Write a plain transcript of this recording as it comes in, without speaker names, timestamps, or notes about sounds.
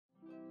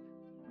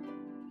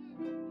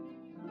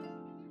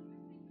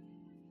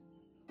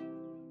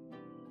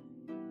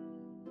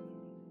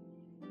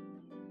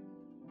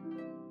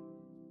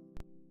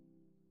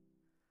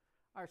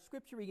Our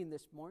scripture reading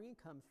this morning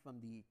comes from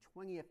the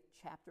 20th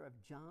chapter of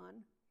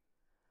John,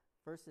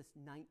 verses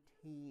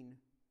 19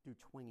 through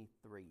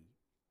 23.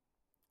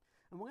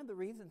 And one of the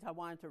reasons I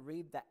wanted to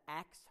read the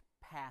Acts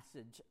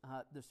passage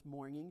this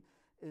morning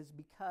is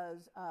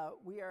because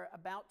we are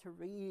about to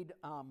read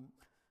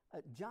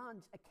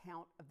John's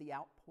account of the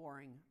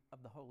outpouring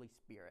of the Holy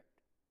Spirit.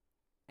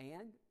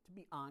 And to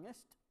be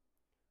honest,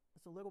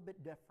 it's a little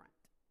bit different.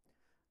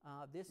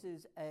 This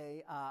is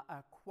a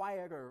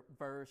quieter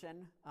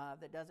version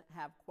that doesn't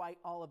have quite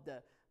all of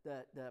the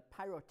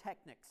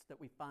pyrotechnics that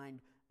we find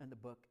in the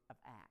book of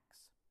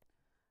Acts.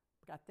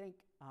 But I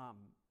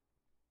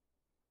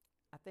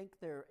think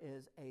there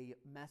is a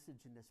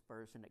message in this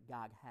version that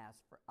God has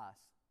for us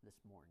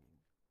this morning.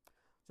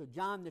 So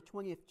John, the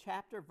 20th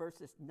chapter,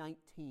 verses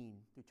 19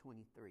 through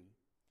 23.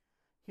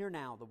 Hear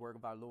now the word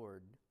of our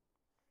Lord.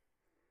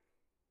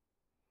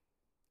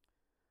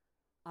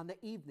 On the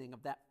evening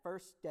of that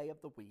first day of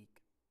the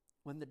week,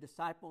 when the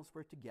disciples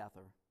were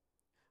together,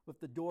 with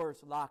the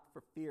doors locked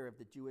for fear of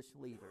the Jewish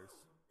leaders,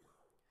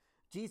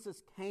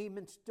 Jesus came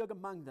and stood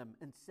among them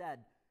and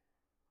said,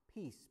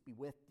 "Peace be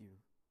with you."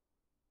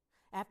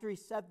 After he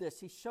said this,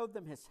 he showed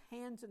them his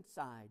hands and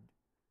side.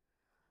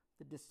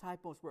 The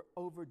disciples were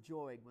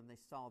overjoyed when they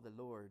saw the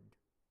Lord.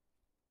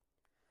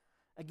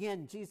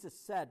 Again, Jesus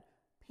said,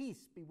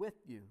 "Peace be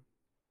with you.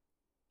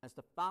 As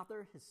the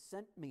Father has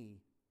sent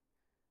me,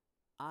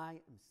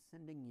 I am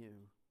sending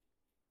you."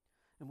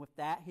 And with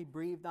that, he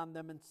breathed on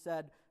them and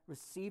said,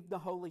 "Receive the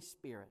Holy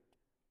Spirit.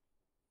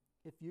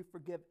 If you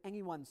forgive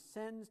anyone's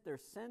sins, their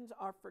sins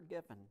are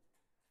forgiven.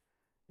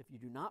 If you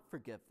do not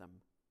forgive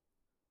them,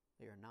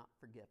 they are not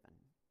forgiven."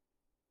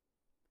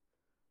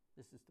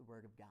 This is the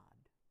word of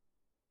God.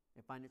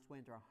 It finds its way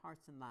into our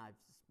hearts and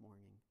lives this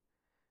morning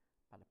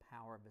by the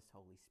power of his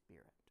Holy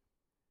Spirit.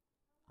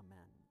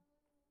 Amen.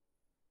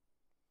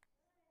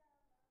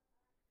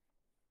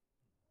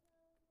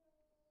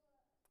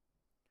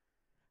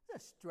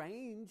 It's a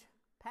strange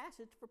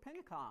passage for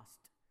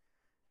Pentecost,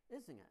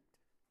 isn't it?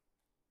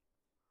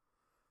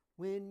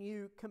 When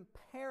you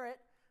compare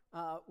it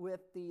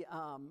with the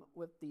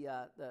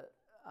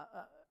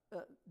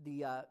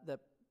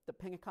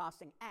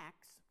Pentecost in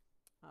Acts,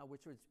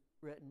 which was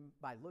written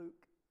by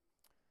Luke,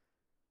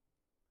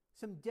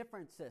 some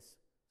differences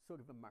sort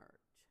of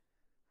emerge.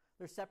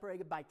 They're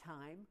separated by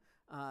time.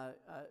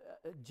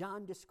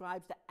 John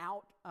describes the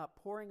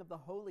outpouring of the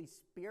Holy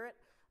Spirit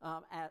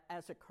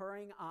as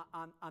occurring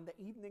on the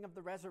evening of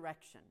the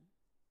resurrection.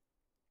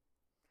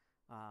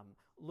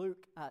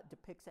 Luke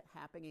depicts it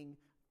happening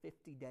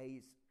 50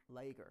 days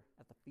later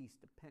at the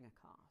Feast of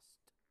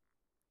Pentecost.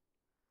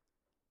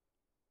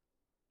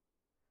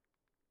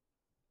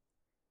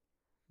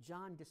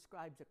 John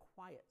describes a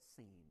quiet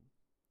scene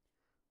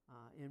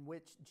in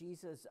which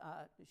Jesus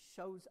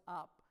shows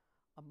up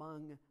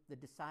among the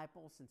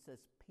disciples and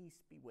says,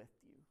 "Peace be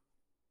with you."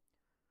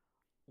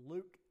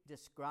 Luke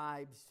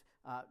describes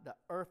the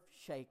earth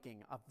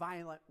shaking, a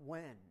violent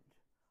wind,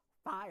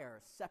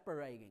 fire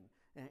separating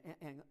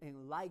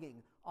and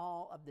lighting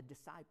all of the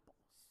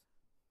disciples.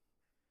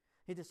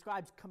 He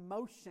describes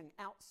commotion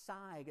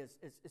outside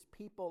as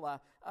people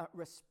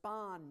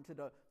respond to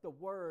the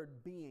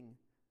word being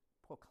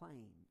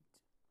proclaimed.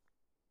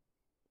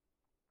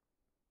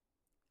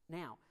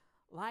 Now,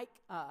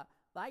 like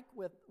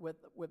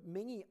with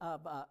many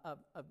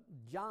of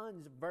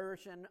John's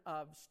version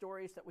of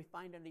stories that we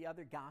find in the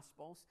other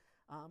Gospels,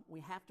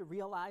 we have to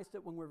realize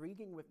that when we're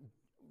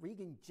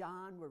reading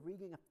John, we're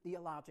reading a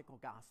theological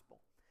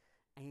gospel.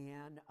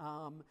 And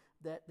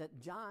that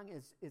John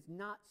is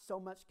not so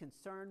much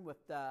concerned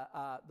with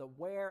the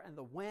where and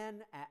the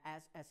when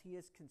as he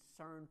is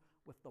concerned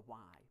with the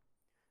why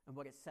and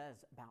what it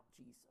says about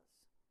Jesus.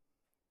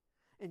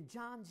 And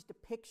John's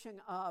depiction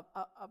of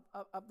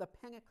the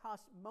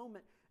Pentecost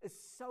moment is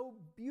so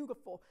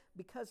beautiful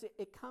because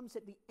it comes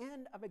at the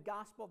end of a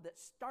gospel that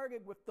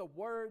started with the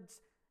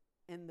words,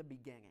 "In the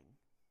beginning."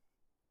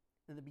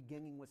 In the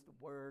beginning was the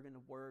Word, and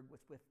the Word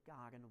was with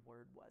God, and the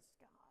Word was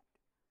God.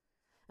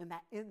 And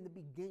that "in the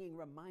beginning"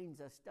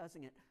 reminds us,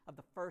 doesn't it, of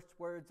the first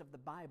words of the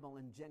Bible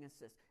in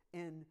Genesis,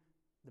 "In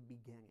the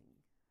beginning."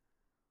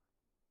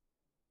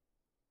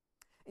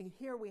 And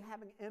here we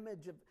have an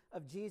image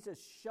of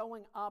Jesus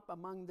showing up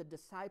among the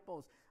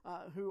disciples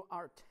who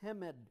are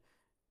timid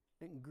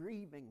and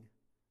grieving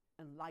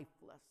and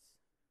lifeless,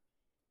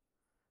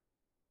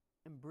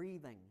 and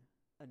breathing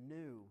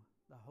anew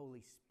the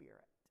Holy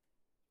Spirit.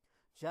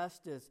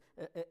 Just as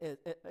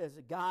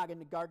God in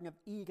the Garden of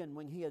Eden,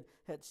 when he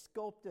had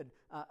sculpted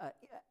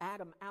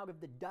Adam out of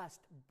the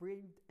dust,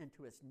 breathed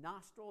into his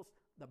nostrils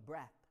the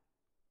breath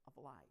of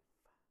life.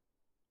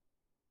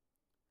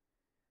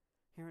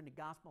 Here in the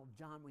Gospel of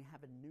John, we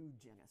have a new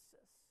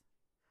Genesis.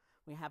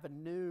 We have a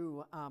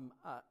new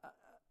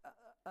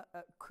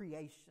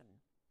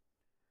creation.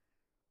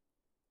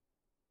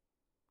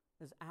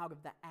 As out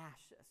of the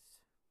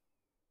ashes,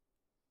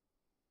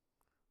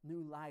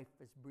 new life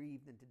is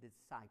breathed into the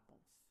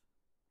disciples.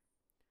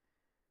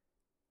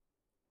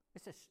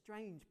 It's a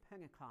strange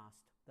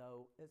Pentecost,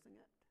 though, isn't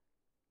it?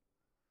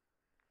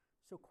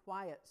 so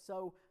quiet,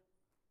 so,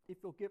 if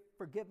you'll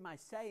forgive my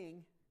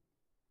saying,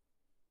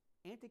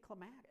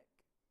 anticlimactic.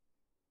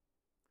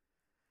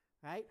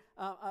 Right?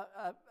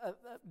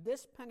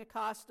 This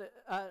Pentecost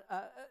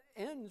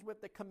ends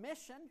with the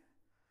commission,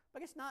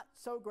 but it's not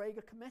so great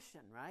a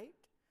commission, right?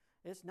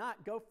 It's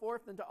not go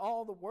forth into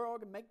all the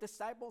world and make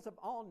disciples of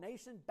all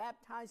nations,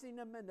 baptizing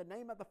them in the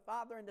name of the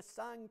Father and the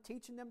Son,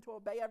 teaching them to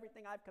obey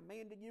everything I've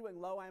commanded you, and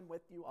lo, I'm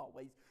with you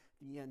always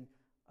to the end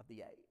of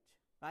the age.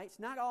 Right? It's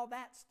not all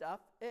that stuff.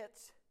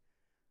 It's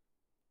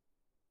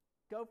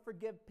go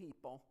forgive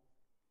people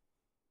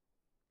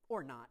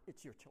or not.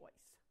 It's your choice.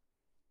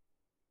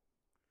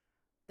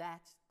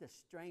 That's the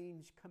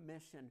strange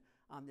commission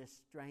on this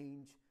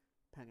strange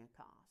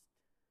Pentecost.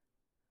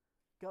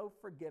 Go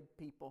forgive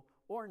people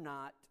or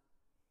not.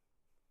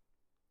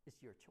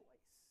 It's your choice.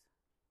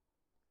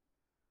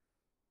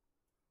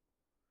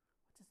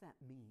 What does that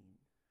mean?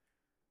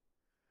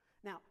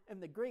 Now, in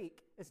the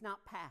Greek, it's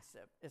not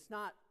passive. It's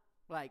not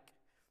like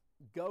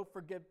go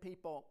forgive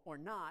people or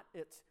not.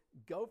 It's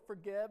go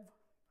forgive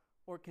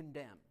or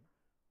condemn.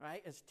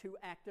 Right? It's two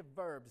active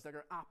verbs that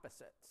are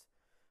opposites.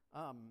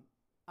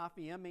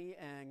 Aphiemi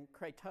and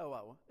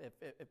kratoo,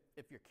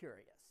 if you're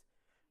curious,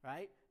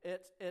 right?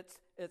 It's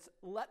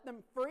let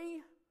them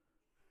free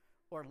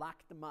or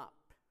lock them up.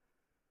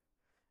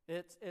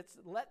 It's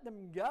let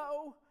them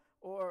go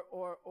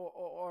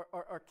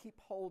or keep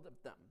hold of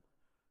them.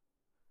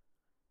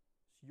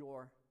 It's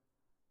your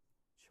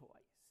choice.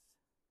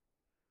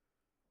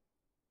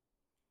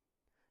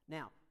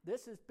 Now,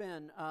 this has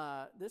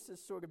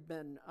sort of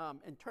been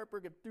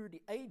interpreted through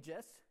the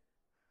ages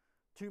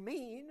to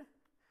mean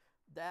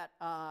that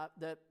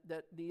the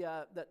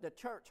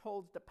church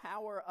holds the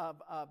power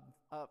of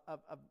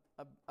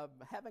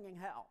heaven and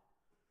hell,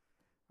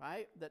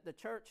 right? That the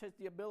church has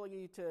the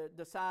ability to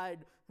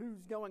decide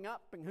who's going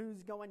up and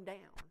who's going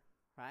down,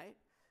 right?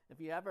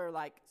 If you ever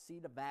see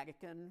the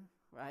Vatican,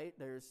 right?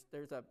 There's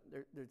the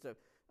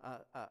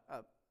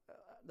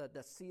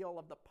seal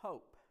of the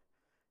Pope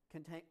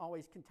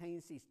always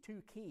contains these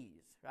two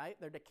keys, right?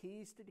 They're the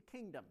keys to the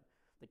kingdom,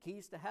 the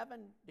keys to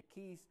heaven, the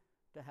keys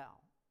to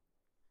hell.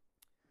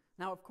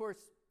 Now, of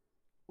course,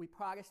 we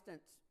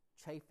Protestants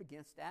chafe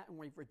against that, and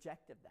we've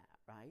rejected that,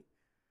 right?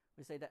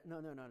 We say that,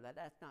 no,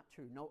 that's not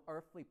true. No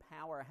earthly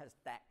power has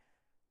that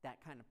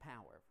kind of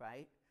power,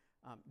 right?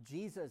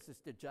 Jesus is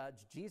the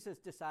judge. Jesus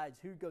decides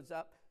who goes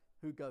up,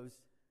 who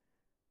goes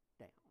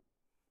down.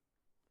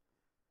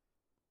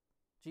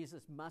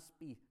 Jesus must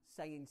be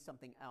saying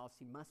something else.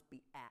 He must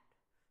be at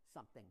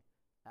something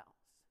else.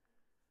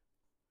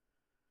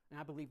 And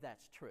I believe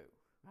that's true,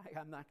 right?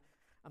 I'm not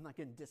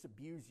going to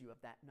disabuse you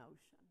of that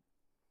notion.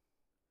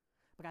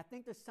 But I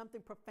think there's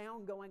something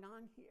profound going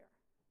on here.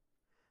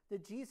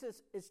 That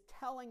Jesus is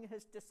telling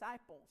his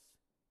disciples,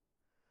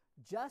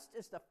 just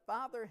as the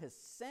Father has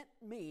sent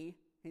me,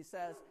 he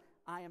says,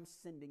 I am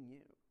sending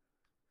you.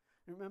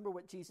 And remember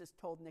what Jesus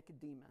told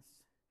Nicodemus.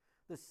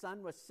 The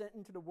Son was sent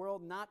into the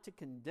world not to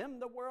condemn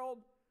the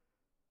world,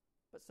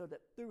 but so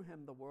that through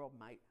him the world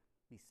might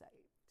be saved.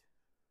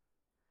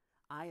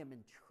 I am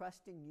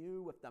entrusting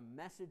you with the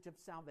message of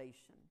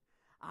salvation.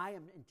 I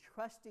am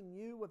entrusting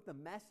you with the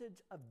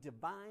message of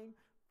divine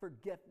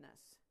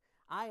forgiveness.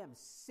 I am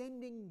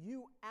sending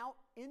you out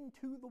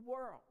into the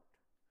world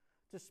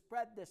to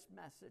spread this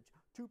message,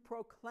 to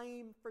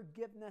proclaim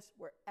forgiveness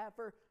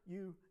wherever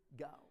you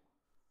go.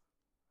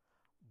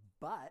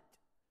 But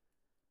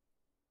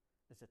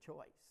it's a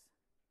choice.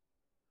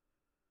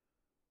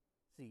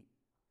 See,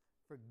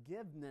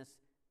 forgiveness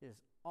is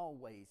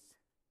always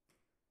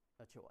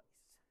a choice.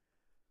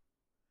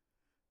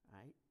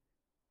 Right?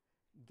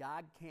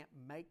 God can't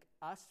make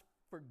us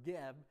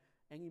forgive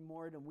any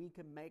more than we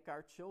can make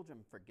our children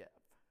forgive.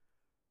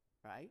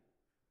 Right?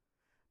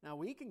 Now,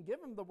 we can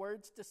give them the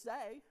words to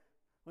say.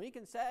 We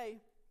can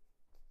say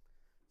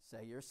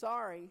you're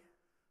sorry.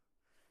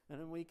 And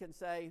then we can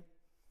say,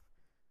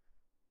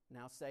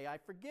 now say, I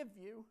forgive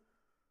you.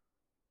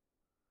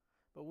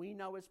 But we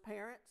know as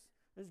parents,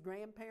 as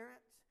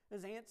grandparents,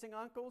 as aunts and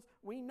uncles,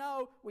 we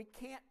know we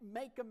can't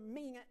make them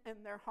mean it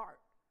in their heart,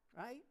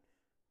 right?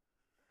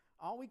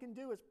 All we can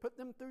do is put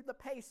them through the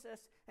paces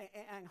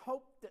and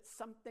hope that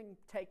something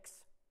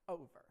takes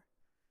over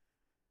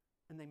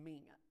and they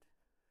mean it.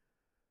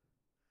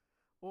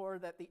 Or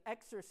that the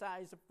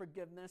exercise of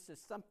forgiveness is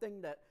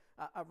something that,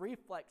 a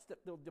reflex that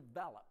they'll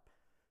develop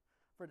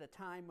for the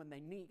time when they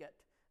need it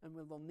and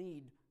when they'll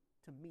need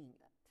to mean it.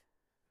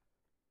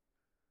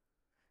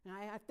 And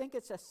I think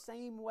it's the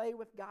same way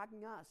with God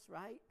and us,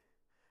 right?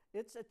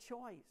 It's a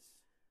choice.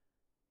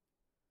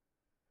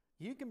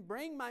 You can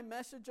bring my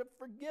message of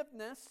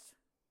forgiveness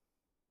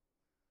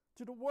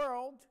to the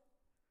world,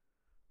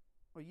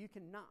 or you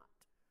cannot.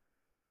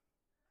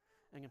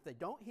 And if they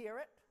don't hear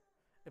it,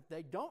 if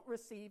they don't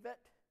receive it,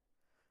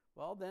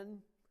 well, then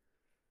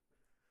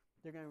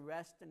they're going to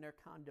rest in their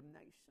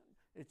condemnation.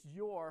 It's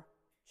your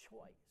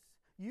choice.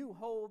 You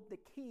hold the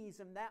keys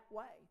in that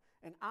way.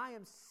 And I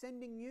am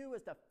sending you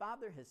as the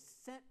Father has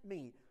sent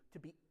me to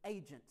be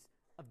agents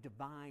of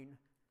divine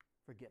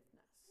forgiveness.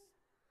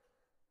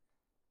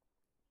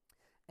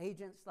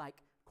 agents like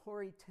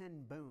Corrie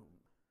ten Boom.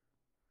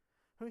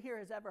 Who here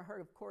has ever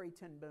heard of Corrie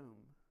ten Boom?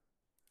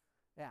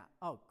 Yeah.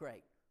 Oh,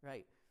 great.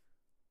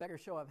 Better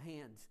show of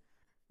hands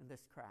in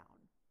this crowd.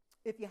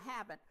 If you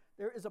haven't,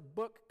 there is a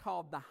book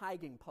called The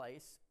Hiding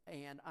Place,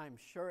 and I'm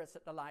sure it's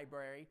at the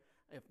library.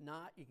 If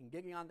not, you can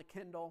get it on the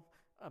Kindle,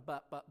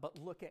 but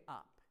look it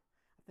up.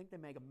 I think they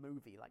made a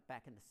movie like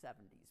back in the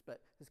 70s,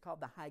 but it's called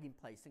The Hiding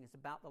Place, and it's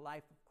about the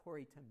life of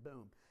Corrie ten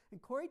Boom.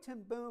 And Corrie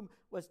ten Boom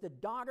was the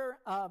daughter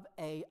of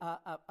a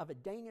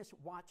Danish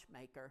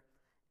watchmaker,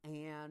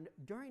 and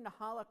during the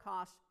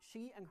Holocaust,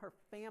 she and her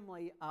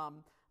family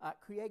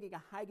created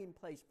a hiding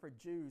place for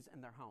Jews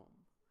in their home.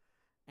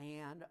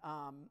 And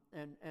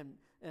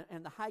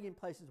The Hiding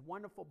Place is a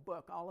wonderful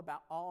book all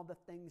about all the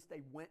things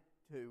they went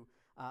through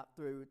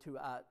to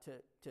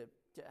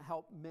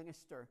help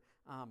minister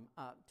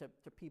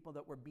to people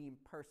that were being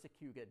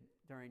persecuted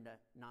during the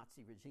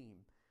Nazi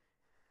regime.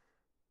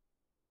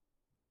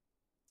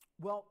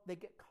 Well, they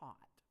get caught.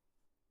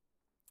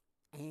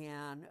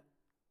 And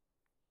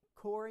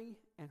Corrie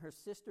and her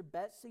sister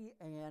Betsy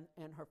and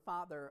her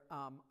father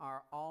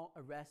are all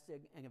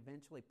arrested and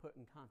eventually put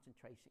in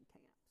concentration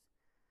camps.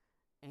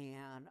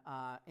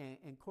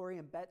 And Corrie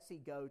and Betsy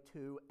go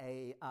to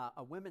a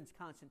women's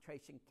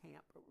concentration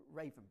camp,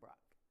 Ravensbrück.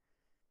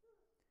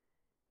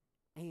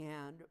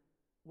 And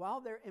while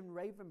they're in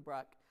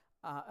Ravensbrück,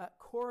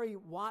 Corrie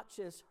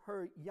watches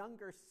her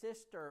younger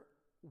sister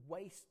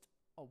waste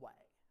away.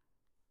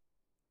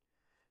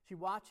 She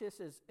watches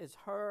as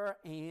her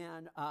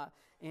and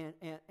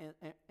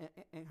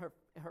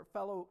her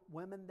fellow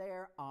women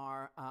there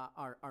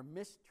are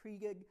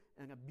mistreated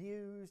and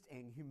abused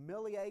and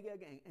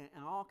humiliated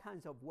in all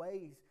kinds of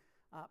ways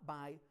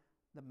by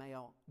the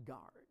male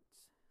guards.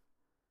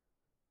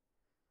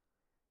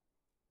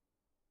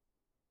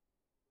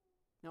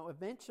 Now,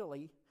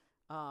 eventually,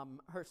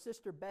 her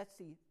sister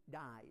Betsy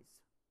dies,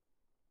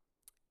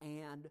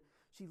 and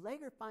she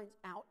later finds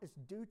out it's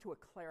due to a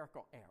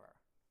clerical error.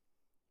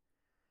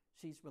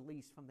 She's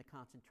released from the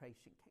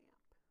concentration camp.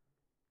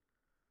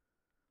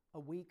 A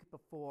week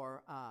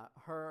before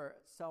her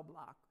cell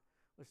block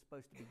was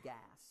supposed to be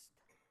gassed.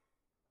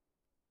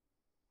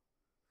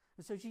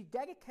 And so she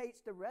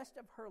dedicates the rest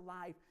of her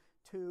life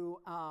to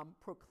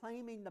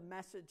proclaiming the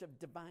message of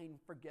divine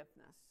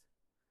forgiveness.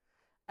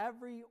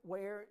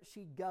 Everywhere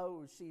she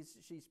goes,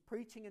 she's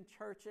preaching in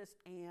churches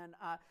and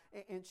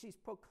she's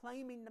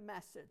proclaiming the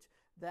message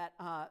that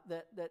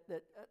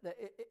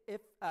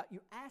if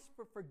you ask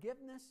for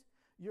forgiveness,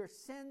 your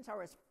sins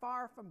are as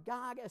far from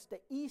God as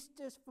the east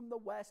is from the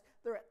west.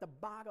 They're at the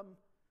bottom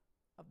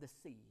of the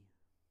sea.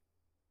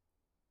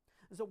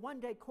 And so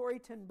one day, Corrie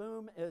ten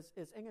Boom is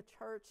in a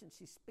church, and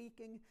she's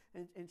speaking,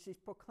 and she's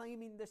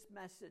proclaiming this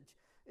message.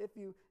 If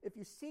you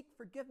seek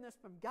forgiveness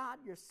from God,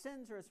 your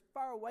sins are as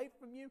far away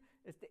from you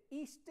as the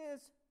east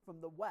is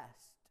from the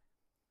west.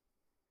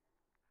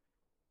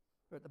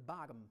 They're at the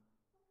bottom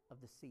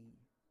of the sea.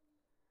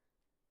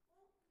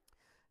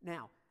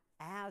 Now,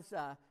 as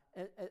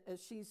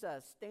she's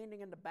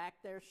standing in the back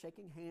there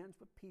shaking hands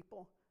with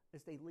people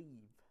as they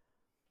leave.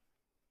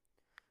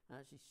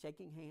 She's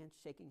shaking hands.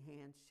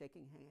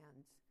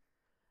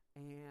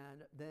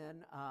 And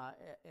then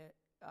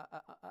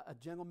a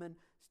gentleman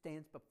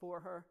stands before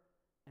her,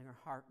 and her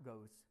heart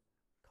goes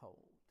cold.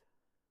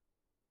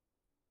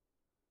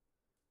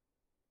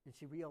 And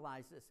she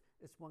realizes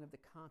it's one of the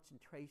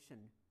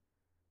concentration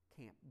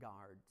camp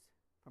guards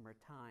from her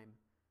time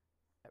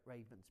at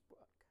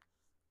Ravensbrück.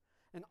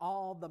 And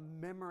all the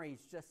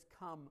memories just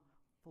come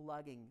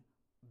flooding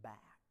back.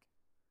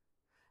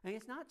 And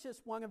it's not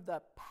just one of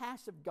the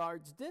passive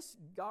guards. This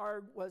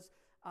guard was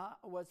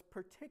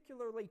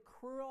particularly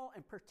cruel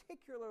and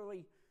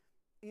particularly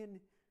inhumane.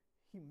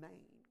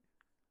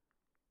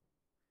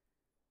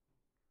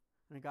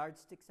 And the guard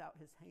sticks out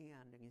his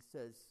hand and he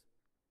says,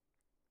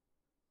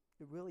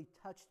 "It really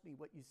touched me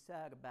what you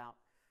said about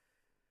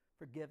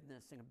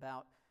forgiveness and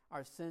about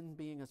our sin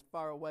being as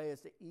far away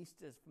as the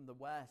east is from the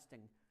west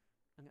and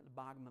at the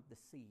bottom of the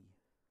sea.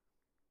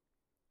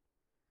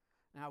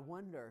 And I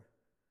wonder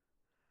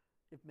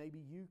if maybe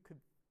you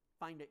could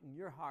find it in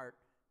your heart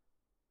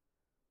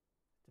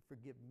to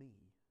forgive me."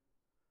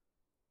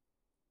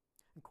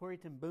 And Corrie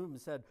ten Boom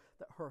said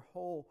that her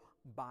whole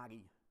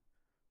body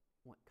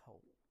went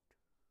cold.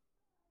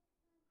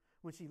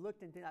 When she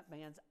looked into that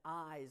man's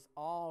eyes,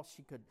 all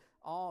she could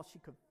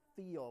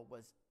feel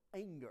was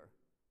anger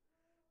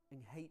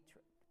and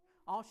hatred.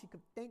 All she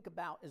could think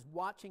about is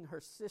watching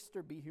her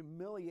sister be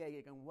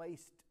humiliated and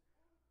waste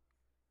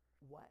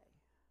away.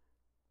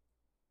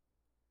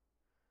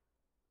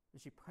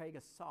 And she prayed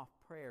a soft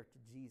prayer to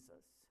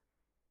Jesus.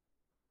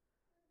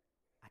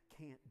 "I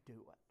can't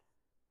do it.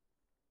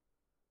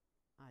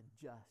 I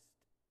just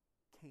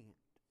can't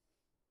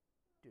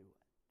do it."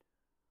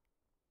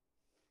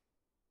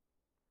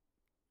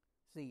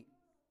 See,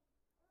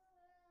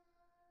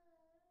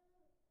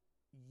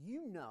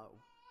 you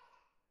know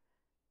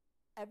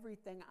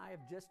everything I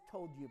have just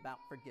told you about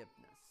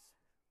forgiveness.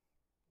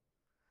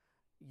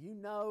 You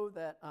know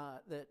that,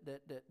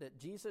 that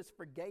Jesus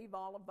forgave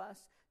all of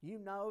us. You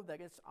know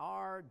that it's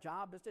our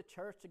job as a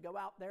church to go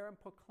out there and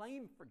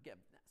proclaim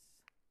forgiveness.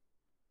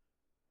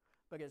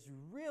 But it's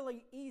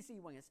really easy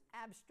when it's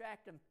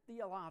abstract and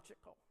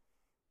theological.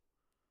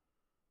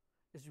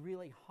 It's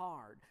really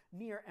hard,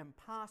 near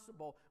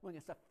impossible when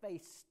it's a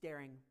face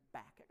staring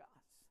back at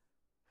us.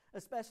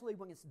 Especially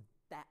when it's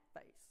that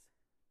face.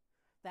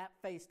 That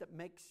face that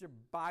makes your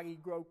body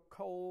grow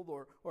cold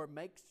or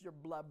makes your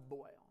blood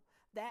boil.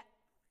 That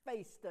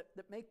face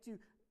that makes you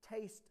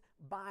taste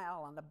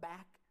bile on the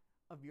back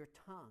of your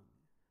tongue.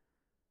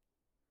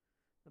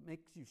 That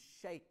makes you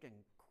shake and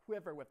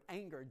quiver with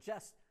anger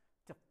just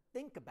to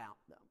think about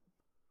them.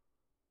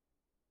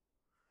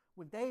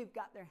 When they've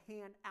got their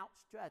hand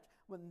outstretched,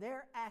 when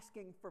they're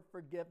asking for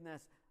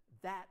forgiveness,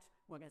 that's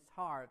when it's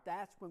hard.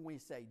 That's when we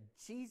say,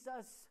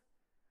 Jesus,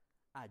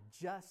 I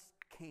just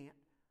can't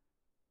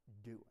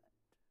do it.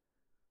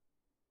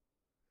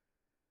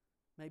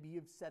 Maybe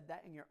you've said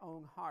that in your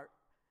own heart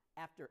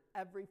after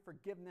every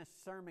forgiveness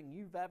sermon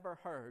you've ever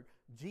heard.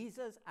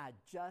 Jesus, I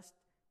just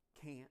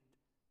can't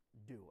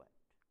do it.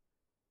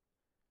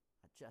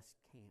 I just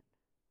can't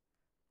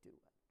do it.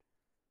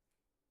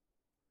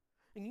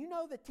 And you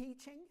know the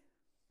teaching,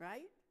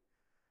 right?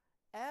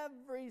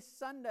 Every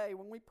Sunday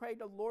when we pray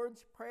the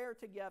Lord's Prayer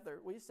together,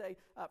 we say,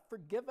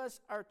 forgive us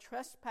our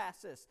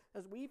trespasses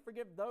as we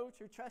forgive those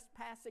who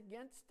trespass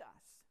against us.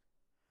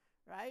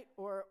 Right?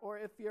 Or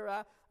if you're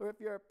a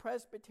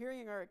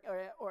Presbyterian or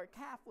a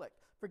Catholic,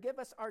 forgive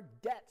us our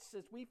debts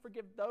as we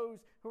forgive those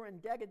who are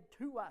indebted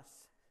to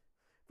us.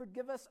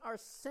 Forgive us our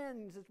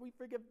sins as we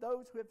forgive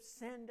those who have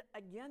sinned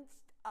against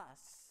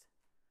us.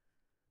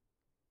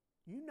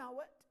 You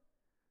know it.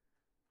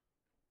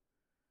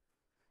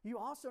 You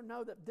also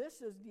know that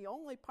this is the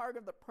only part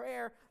of the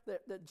prayer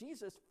that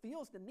Jesus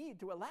feels the need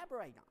to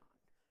elaborate on.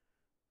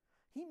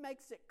 He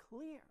makes it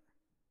clear.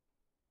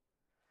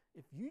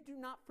 If you do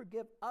not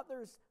forgive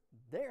others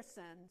their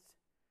sins,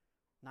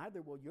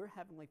 neither will your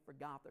Heavenly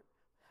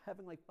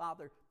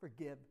Father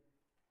forgive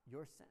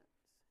your sins.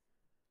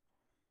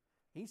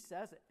 He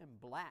says it in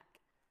black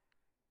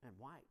and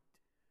white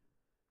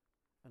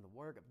in the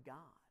Word of God.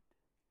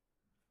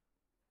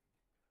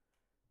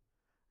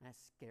 And that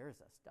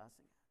scares us, doesn't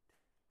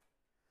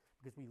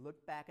it? Because we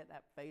look back at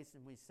that face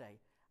and we say,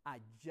 I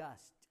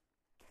just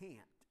can't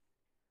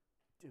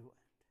do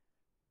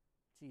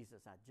it.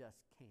 Jesus, I just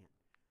can't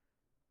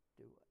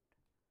do it.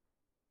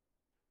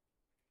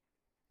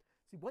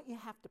 See, what you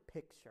have to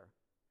picture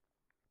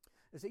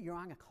is that you're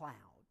on a cloud,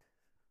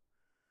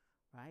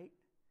 right?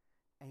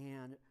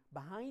 And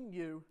behind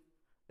you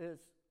is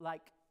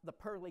like the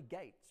pearly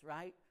gates,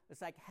 right?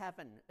 It's like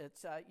heaven.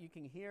 It's you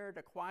can hear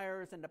the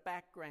choirs in the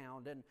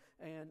background and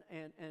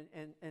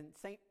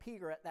St.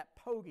 Peter at that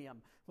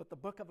podium with the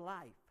book of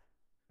life,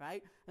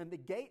 right? And the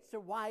gates are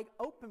wide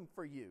open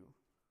for you.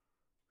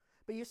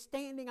 But you're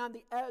standing on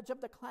the edge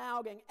of the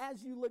cloud, and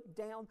as you look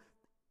down,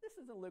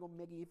 this is a little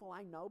medieval,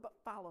 I know, but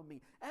follow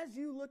me. As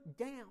you look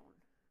down,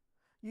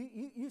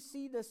 you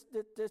see this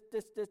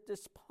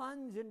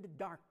plunge into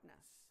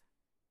darkness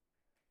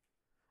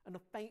and a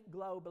faint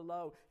glow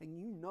below, and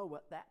you know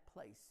what that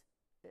place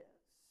is.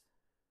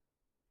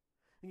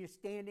 And you're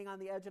standing on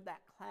the edge of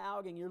that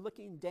cloud, and you're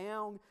looking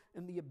down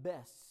in the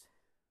abyss.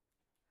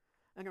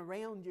 And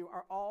around you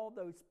are all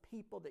those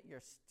people that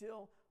you're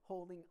still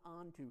holding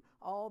on to,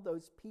 all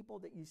those people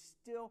that you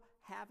still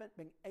haven't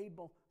been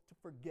able to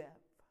forgive.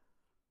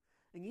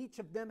 And each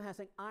of them has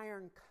an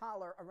iron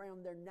collar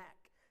around their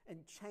neck and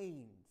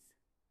chains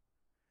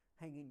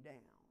hanging down.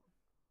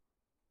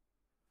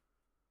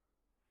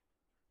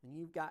 And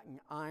you've got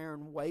an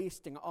iron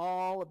waist, and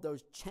all of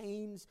those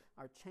chains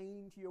are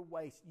chained to your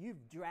waist.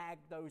 You've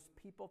dragged those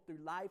people through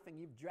life, and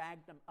you've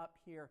dragged them up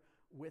here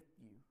with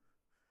you,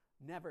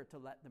 never to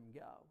let them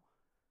go.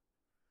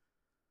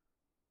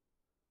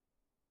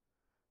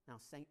 Now,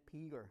 St.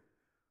 Peter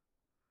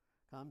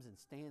comes and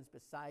stands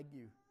beside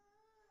you.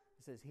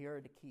 He says, here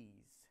are the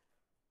keys.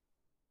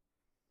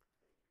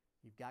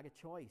 You've got a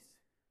choice,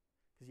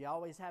 because you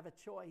always have a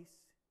choice.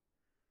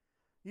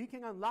 You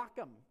can unlock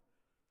them.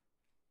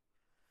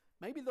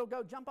 Maybe they'll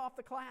go jump off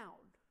the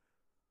cloud.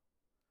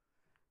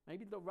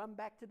 Maybe they'll run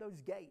back to those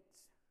gates.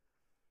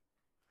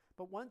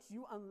 But once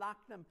you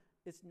unlock them,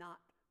 it's not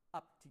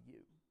up to you.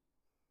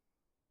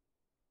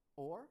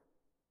 Or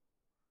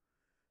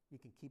you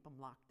can keep them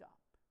locked up.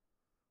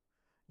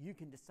 You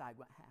can decide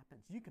what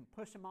happens. You can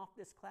push them off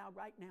this cloud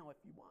right now if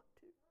you want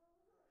to.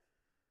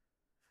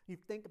 You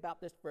think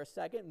about this for a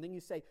second, and then you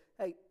say,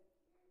 hey,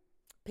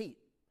 Pete,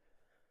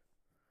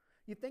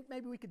 you think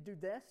maybe we could do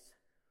this?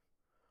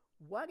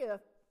 What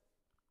if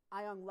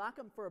I unlock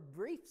them for a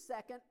brief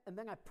second, and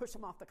then I push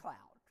them off the cloud?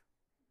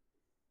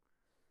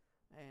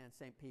 And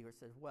St. Peter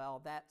says,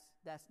 well,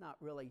 that's not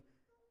really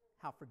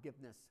how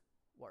forgiveness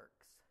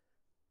works.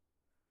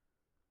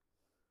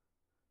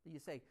 You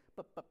say,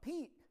 but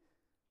Pete,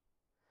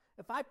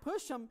 if I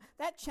push them,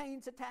 that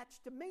chain's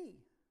attached to me.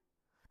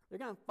 They're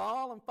going to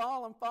fall and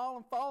fall and fall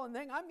and fall, and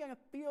then I'm going to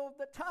feel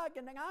the tug,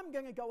 and then I'm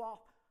going to go off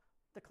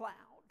the cloud.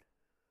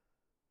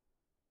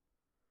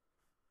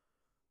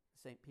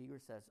 St. Peter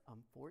says,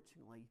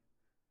 unfortunately,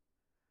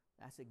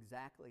 that's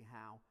exactly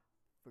how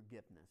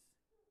forgiveness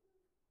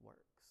works.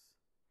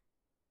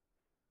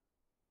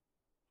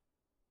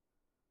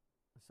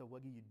 So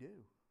what do?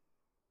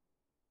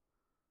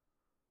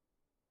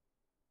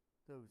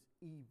 Those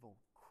evil,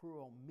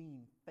 cruel,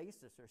 mean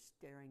faces are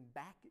staring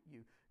back at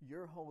you.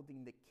 You're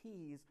holding the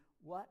keys.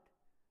 What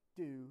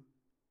do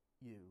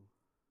you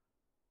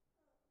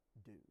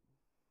do?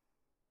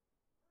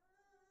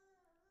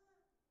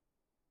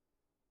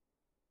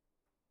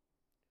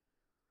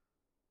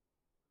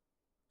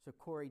 So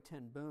Corrie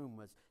ten Boom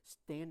was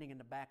standing in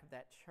the back of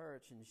that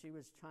church, and she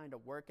was trying to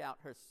work out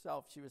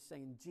herself. She was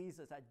saying,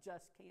 Jesus, I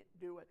just can't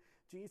do it.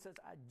 Jesus,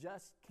 I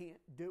just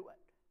can't do it.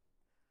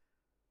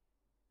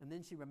 And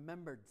then she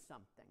remembered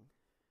something.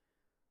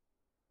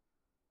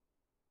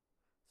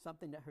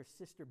 Something that her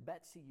sister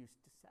Betsy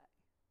used to say.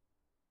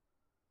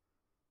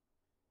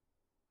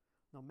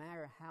 No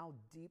matter how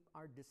deep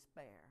our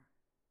despair,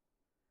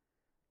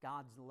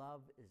 God's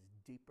love is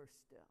deeper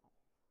still.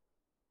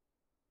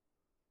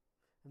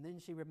 And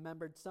then she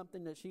remembered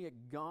something that she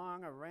had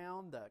gone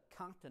around the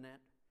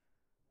continent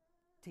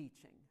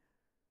teaching.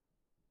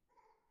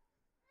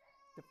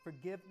 That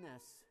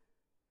forgiveness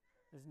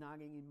is not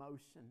an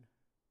emotion,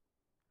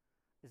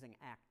 is an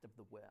act of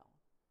the will.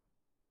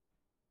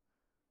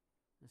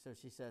 And so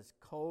she says,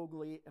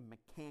 coldly and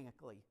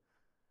mechanically,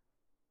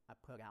 I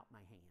put out my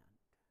hand.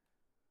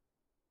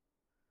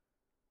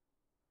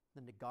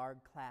 Then the guard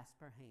clasped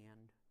her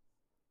hand,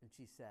 and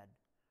she said,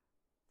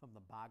 from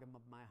the bottom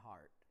of my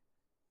heart,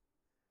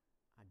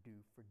 I do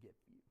forgive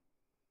you.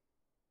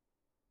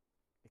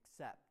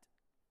 Except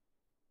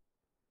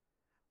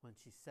when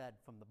she said,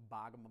 from the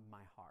bottom of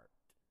my heart,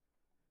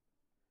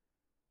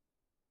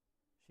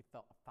 she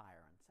felt a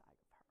fire inside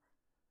of her.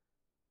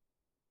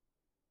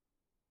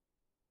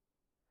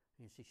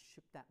 And she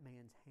shook that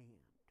man's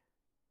hand.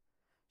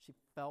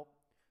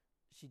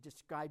 She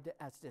described it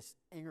as this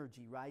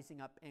energy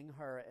rising up in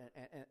her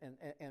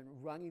and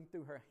running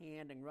through her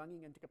hand and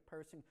running into the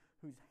person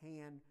whose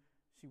hand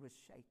she was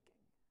shaking.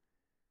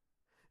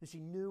 And she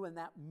knew in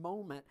that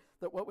moment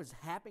that what was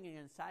happening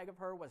inside of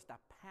her was the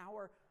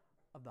power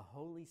of the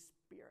Holy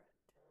Spirit.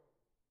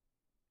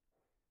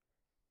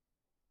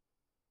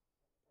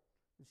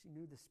 And she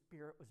knew the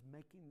Spirit was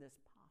making this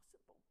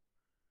possible.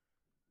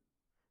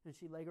 And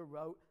she later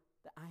wrote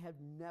that I have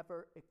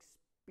never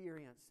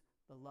experienced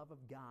the love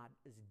of God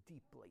as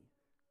deeply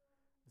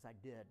as I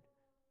did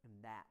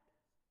in that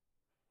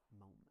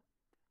moment.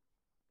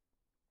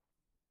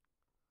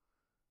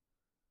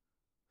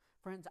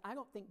 Friends, I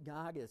don't think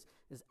God is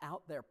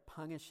out there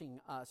punishing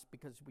us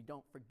because we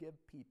don't forgive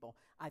people.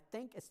 I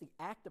think it's the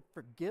act of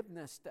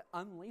forgiveness that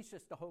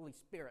unleashes the Holy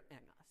Spirit in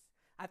us.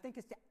 I think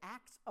it's the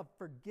acts of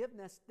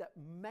forgiveness that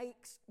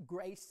makes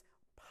grace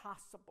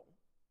possible.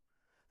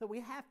 That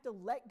we have to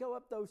let go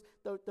of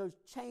those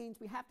chains.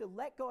 We have to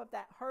let go of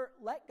that hurt,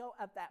 let go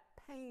of that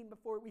pain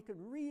before we can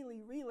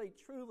really, really,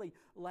 truly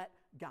let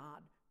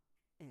God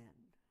in.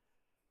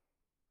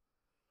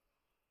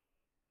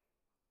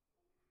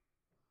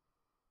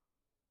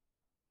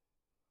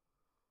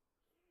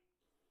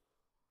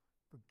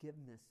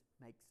 Forgiveness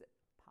makes it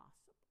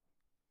possible.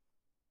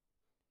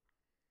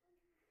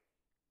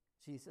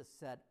 Jesus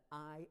said,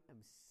 I am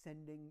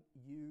sending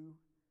you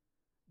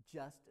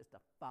just as the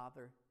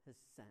Father has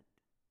sent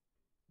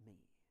me.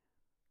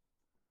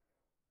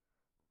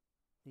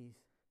 These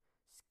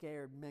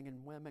scared men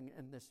and women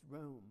in this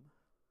room,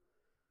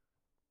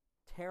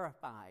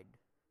 terrified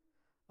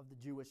of the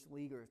Jewish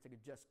leaders that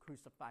had just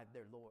crucified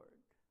their Lord.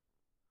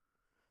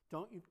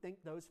 Don't you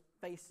think those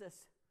faces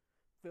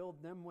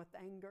filled them with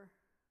anger?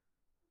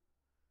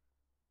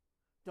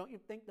 Don't you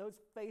think those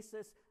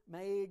faces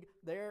made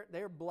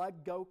their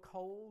blood go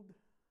cold?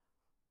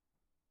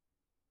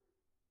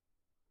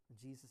 And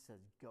Jesus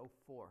says, go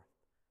forth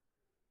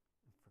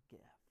and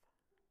forgive.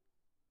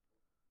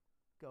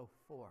 Go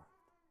forth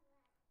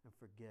and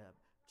forgive.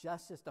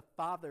 Just as the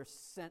Father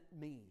sent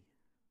me.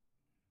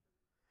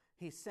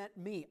 He sent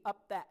me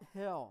up that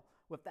hill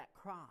with that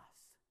cross.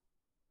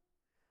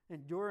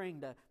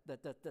 Enduring the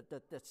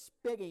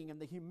spitting and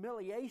the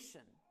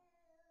humiliation.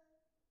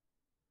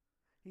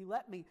 He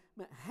let me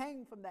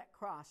hang from that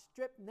cross,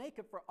 stripped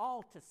naked for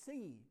all to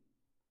see.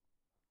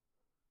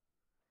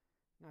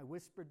 And I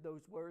whispered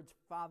those words,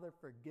 Father,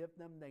 forgive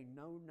them. They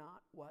know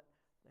not what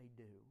they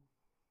do.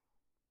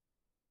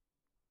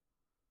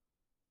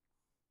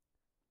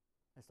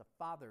 As the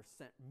Father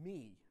sent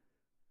me,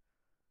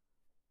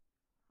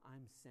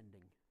 I'm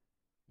sending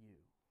you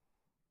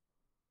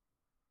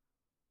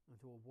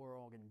into a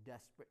world in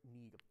desperate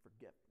need of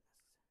forgiveness,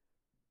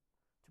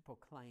 to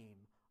proclaim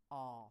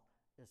all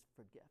is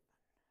forgiven.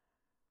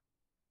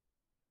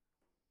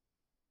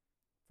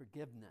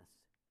 Forgiveness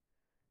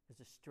is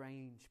a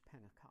strange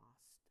Pentecost.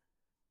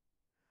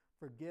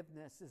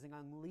 Forgiveness is an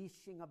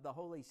unleashing of the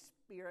Holy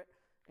Spirit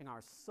in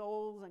our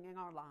souls and in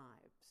our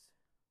lives.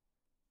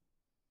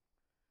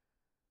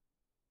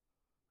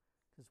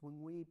 Because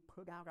when we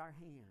put out our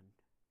hand,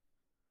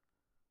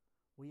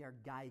 we are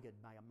guided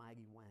by a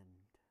mighty wind.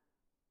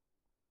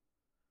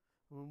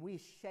 When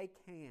we shake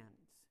hands,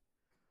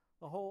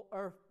 the whole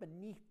earth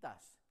beneath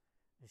us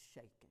is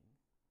shaking.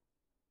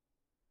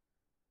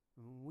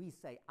 When we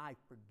say, I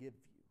forgive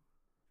you,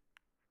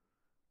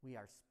 we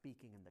are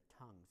speaking in the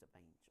tongues of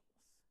angels.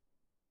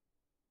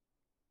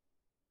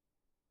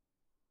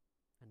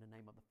 In the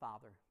name of the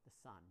Father, the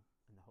Son,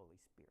 and the Holy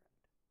Spirit.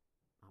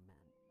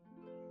 Amen.